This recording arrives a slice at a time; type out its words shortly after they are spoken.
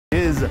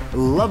is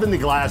Loving the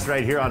Glass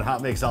right here on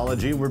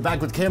Hotmixology. We're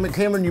back with Cameron.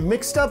 Cameron, you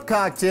mixed up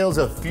cocktails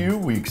a few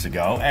weeks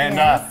ago,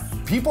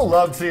 and people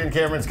loved seeing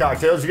Cameron's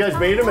cocktails. You guys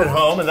made them at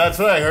home, and that's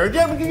what I heard.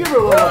 Yeah, we can give her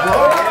a little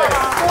applause.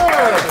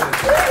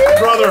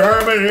 Brother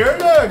Herman here.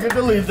 Yeah, good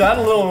to leave that.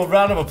 A little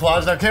round of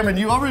applause. Now, Cameron,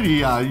 you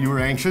already you were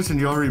anxious, and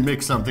you already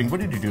mixed something. What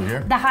did you do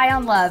here? The High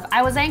on Love.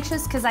 I was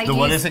anxious because I used...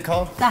 What is it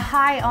called? The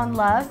High on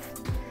Love.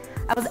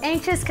 I was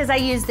anxious because I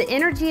used the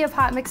energy of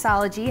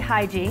Hotmixology,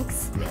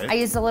 Hijinks. Right. I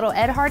used a little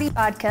Ed Hardy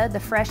vodka, the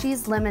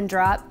Freshies lemon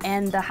drop,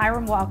 and the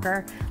Hiram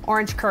Walker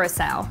orange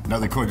curacao. Now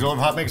the cordial of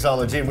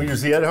Hotmixology, and we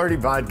use the Ed Hardy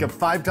vodka,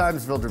 5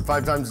 times filtered,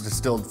 5 times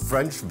distilled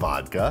French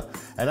vodka,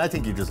 and I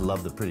think you just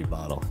love the pretty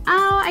bottle.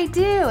 Oh, I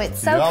do. It's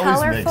so colorful. You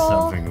always make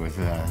something with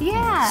that.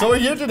 Yeah. So are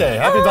you today.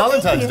 Happy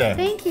Valentine's Day.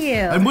 Thank you.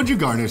 And what'd you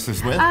garnish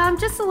this with?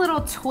 Just a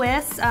little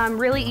twist.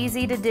 Really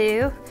easy to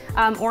do.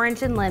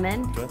 Orange and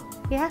lemon. Good.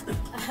 Yeah.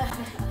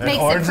 And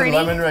orange and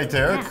lemon right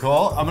there. Yeah.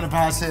 Cool. I'm gonna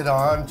pass it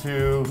on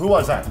to, who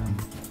was that?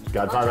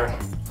 Godfather?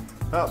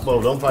 Oh, well,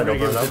 don't fight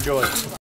over that.